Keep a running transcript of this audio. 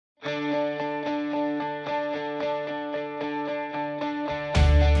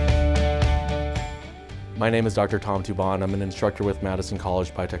My name is Dr. Tom Tuban. I'm an instructor with Madison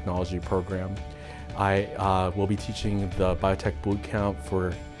College Biotechnology program. I will be teaching the Biotech Bootcamp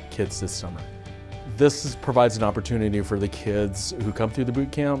for kids this summer. This provides an opportunity for the kids who come through the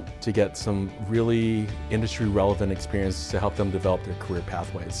boot camp to get some really industry-relevant experience to help them develop their career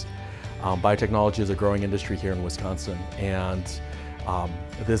pathways. Biotechnology is a growing industry here in Wisconsin, and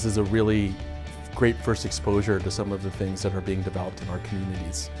this is a really great first exposure to some of the things that are being developed in our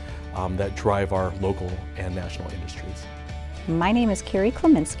communities that drive our local and national industries. My name is Carrie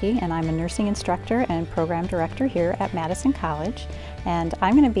Kleminski, and I'm a nursing instructor and program director here at Madison College. And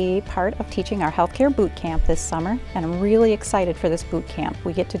I'm going to be part of teaching our healthcare boot camp this summer, and I'm really excited for this boot camp.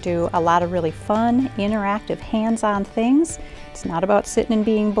 We get to do a lot of really fun, interactive, hands-on things. It's not about sitting and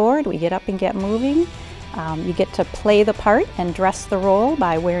being bored. We get up and get moving. You get to play the part and dress the role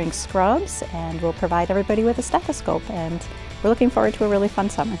by wearing scrubs, and we'll provide everybody with a stethoscope, and we're looking forward to a really fun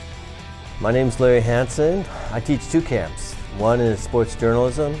summer. My name is Larry Hansen. I teach two camps. One is sports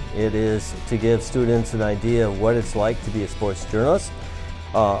journalism. It is to give students an idea of what it's like to be a sports journalist.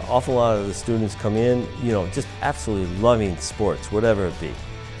 Awful lot of the students come in, just absolutely loving sports, whatever it be.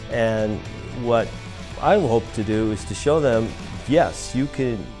 And what I hope to do is to show them, yes, you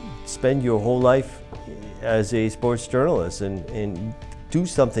can spend your whole life as a sports journalist and do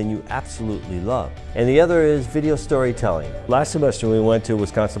something you absolutely love. And the other is video storytelling. Last semester we went to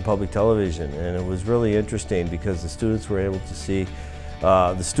Wisconsin Public Television, and it was really interesting because the students were able to see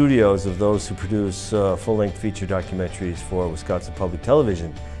the studios of those who produce full-length feature documentaries for Wisconsin Public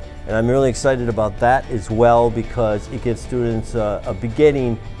Television. And I'm really excited about that as well because it gives students a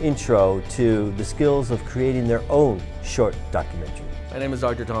beginning intro to the skills of creating their own short documentary. My name is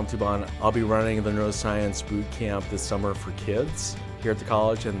Dr. Tom Tuban. I'll be running the Neuroscience Boot Camp this summer for kids here at the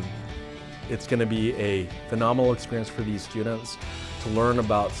college, and it's going to be a phenomenal experience for these students to learn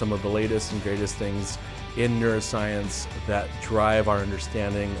about some of the latest and greatest things in neuroscience that drive our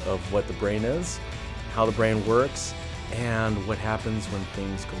understanding of what the brain is, how the brain works, and what happens when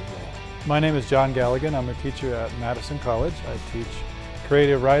things go wrong. My name is John Galligan. I'm a teacher at Madison College. I teach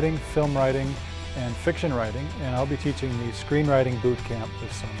creative writing, film writing, and fiction writing, and I'll be teaching the screenwriting boot camp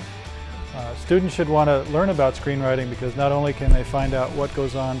this summer. Students should want to learn about screenwriting because not only can they find out what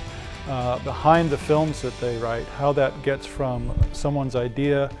goes on behind the films that they write, how that gets from someone's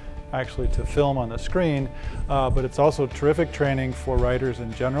idea actually to film on the screen, but it's also terrific training for writers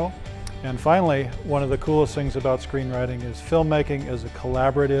in general. And finally, one of the coolest things about screenwriting is filmmaking is a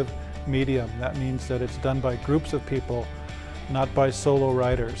collaborative medium. That means that it's done by groups of people, not by solo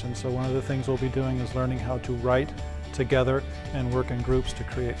writers. And so one of the things we'll be doing is learning how to write together and work in groups to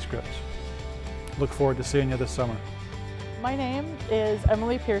create scripts. Look forward to seeing you this summer. My name is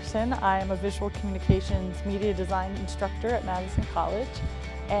Emily Pearson. I am a visual communications media design instructor at Madison College,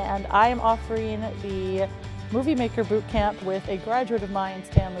 and I am offering the Movie Maker Boot Camp with a graduate of mine,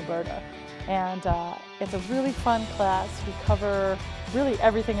 Stanley Berta. And it's a really fun class. We cover really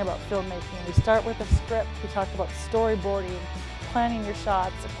everything about filmmaking. We start with a script. We talk about storyboarding, planning your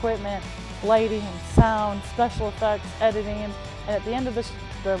shots, equipment, lighting, sound, special effects, editing, and at the end of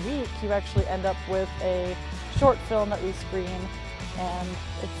the week you actually end up with a short film that we screen, and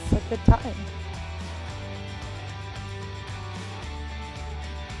it's a good time.